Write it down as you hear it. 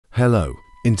Hello,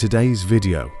 in today's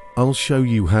video, I'll show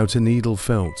you how to needle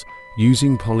felt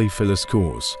using Poly-fil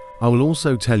cores. I will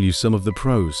also tell you some of the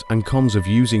pros and cons of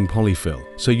using Poly-fil,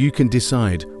 so you can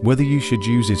decide whether you should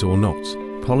use it or not.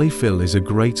 Poly-fil is a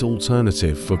great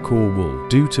alternative for core wool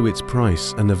due to its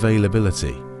price and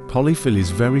availability. Poly-fil is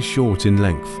very short in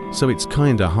length, so it's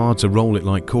kinda hard to roll it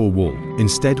like core wool.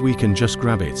 Instead, we can just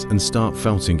grab it and start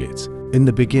felting it. In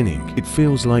the beginning, it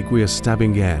feels like we are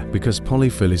stabbing air because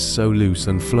Poly-fil is so loose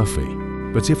and fluffy.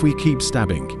 But if we keep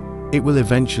stabbing, it will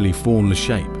eventually form the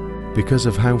shape. Because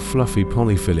of how fluffy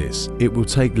Poly-fil is, it will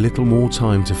take little more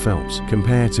time to felt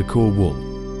compared to core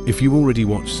wool. If you already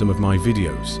watched some of my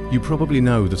videos, you probably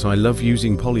know that I love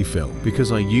using Poly-fil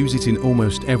because I use it in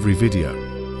almost every video.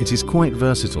 It is quite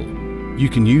versatile. You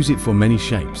can use it for many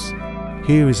shapes.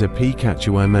 Here is a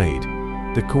Pikachu I made.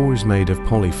 The core is made of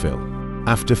Poly-fil.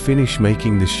 After finish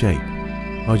making the shape,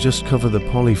 I just cover the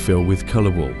Poly-fil with color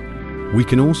wool. We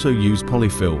can also use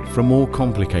Poly-fil for more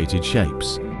complicated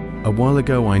shapes. A while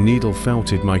ago I needle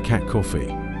felted my cat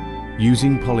coffee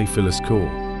using Poly-fil as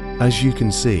core. As you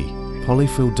can see,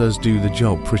 Poly-fil does do the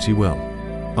job pretty well.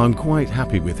 I'm quite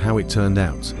happy with how it turned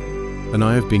out, and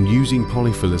I have been using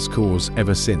Poly-fil as cores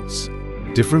ever since.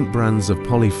 Different brands of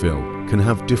Poly-fil can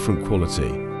have different quality.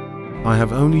 I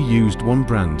have only used one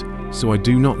brand, so I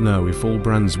do not know if all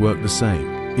brands work the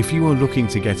same. If you are looking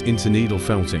to get into needle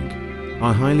felting,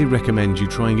 I highly recommend you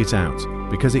trying it out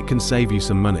because it can save you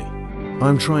some money.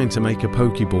 I'm trying to make a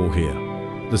Pokeball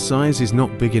here. The size is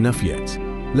not big enough yet.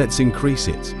 Let's increase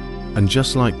it. And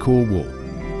just like core wool,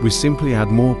 we simply add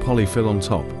more Poly-fil on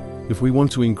top if we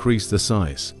want to increase the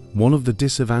size. One of the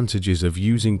disadvantages of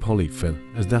using Poly-fil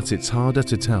is that it's harder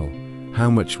to tell how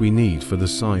much we need for the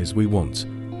size we want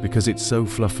because it's so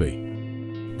fluffy.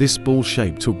 This ball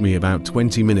shape took me about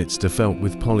 20 minutes to felt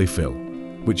with Poly-fil,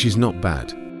 which is not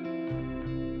bad.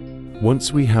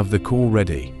 Once we have the core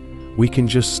ready, we can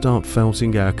just start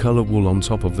felting our color wool on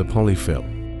top of the Poly-fil.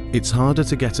 It's harder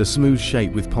to get a smooth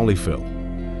shape with Poly-fil,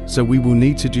 so we will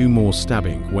need to do more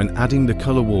stabbing when adding the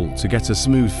color wool to get a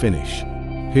smooth finish.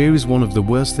 Here is one of the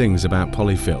worst things about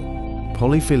Poly-fil.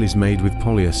 Poly-fil is made with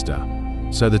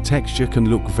polyester, so the texture can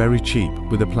look very cheap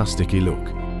with a plasticky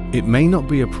look. It may not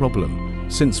be a problem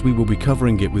since we will be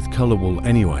covering it with color wool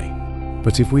anyway,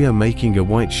 but if we are making a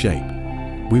white shape,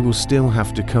 we will still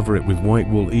have to cover it with white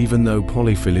wool even though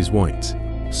Poly-fil is white.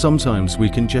 Sometimes we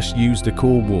can just use the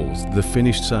core wool as the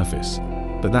finished surface,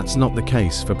 but that's not the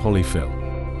case for Poly-fil.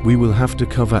 We will have to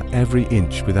cover every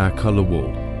inch with our color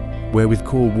wool, where with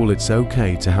core wool it's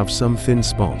okay to have some thin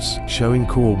spots showing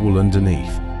core wool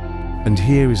underneath. And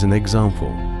here is an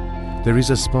example. There is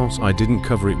a spot I didn't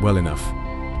cover it well enough.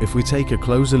 If we take a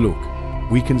closer look,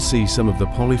 we can see some of the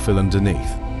Poly-fil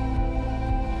underneath.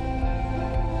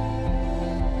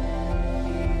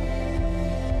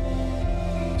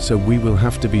 So we will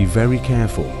have to be very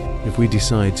careful if we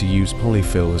decide to use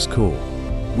Poly-fil as core.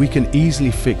 We can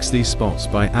easily fix these spots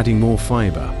by adding more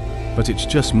fiber, but it's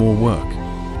just more work.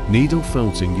 Needle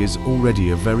felting is already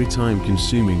a very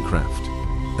time-consuming craft,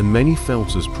 and many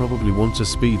felters probably want to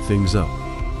speed things up.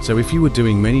 So if you are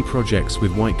doing many projects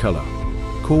with white color,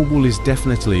 core wool is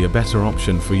definitely a better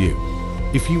option for you.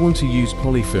 If you want to use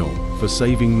Poly-fil for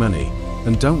saving money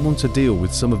and don't want to deal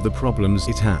with some of the problems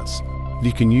it has,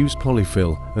 you can use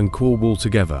Poly-fil and core wool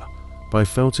together by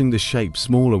felting the shape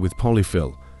smaller with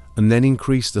Poly-fil and then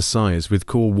increase the size with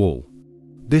core wool.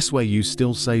 This way you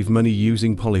still save money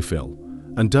using Poly-fil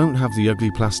and don't have the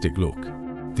ugly plastic look.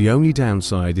 The only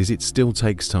downside is it still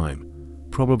takes time,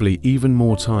 probably even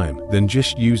more time than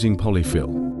just using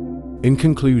Poly-fil. In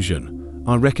conclusion,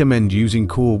 I recommend using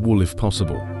core wool if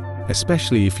possible,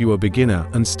 especially if you are a beginner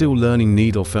and still learning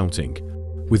needle felting.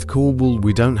 With core wool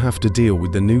we don't have to deal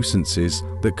with the nuisances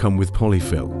that come with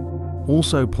Poly-fil.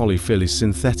 Also, Poly-fil is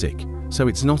synthetic, so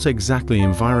it's not exactly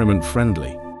environment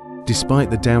friendly. Despite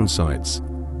the downsides,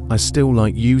 I still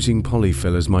like using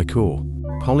Poly-fil as my core.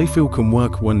 Poly-fil can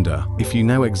work wonder if you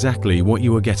know exactly what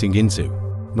you are getting into.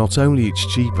 Not only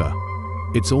it's cheaper,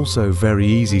 it's also very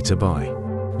easy to buy.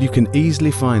 You can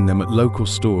easily find them at local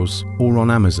stores or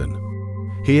on Amazon.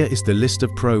 Here is the list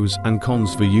of pros and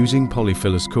cons for using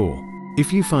Poly-fil as core.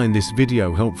 If you find this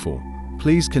video helpful,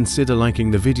 please consider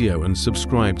liking the video and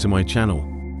subscribe to my channel.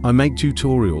 I make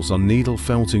tutorials on needle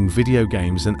felting, video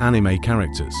games and anime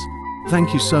characters.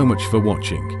 Thank you so much for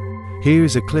watching. Here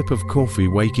is a clip of Coffee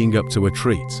waking up to a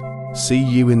treat. See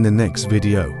you in the next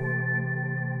video.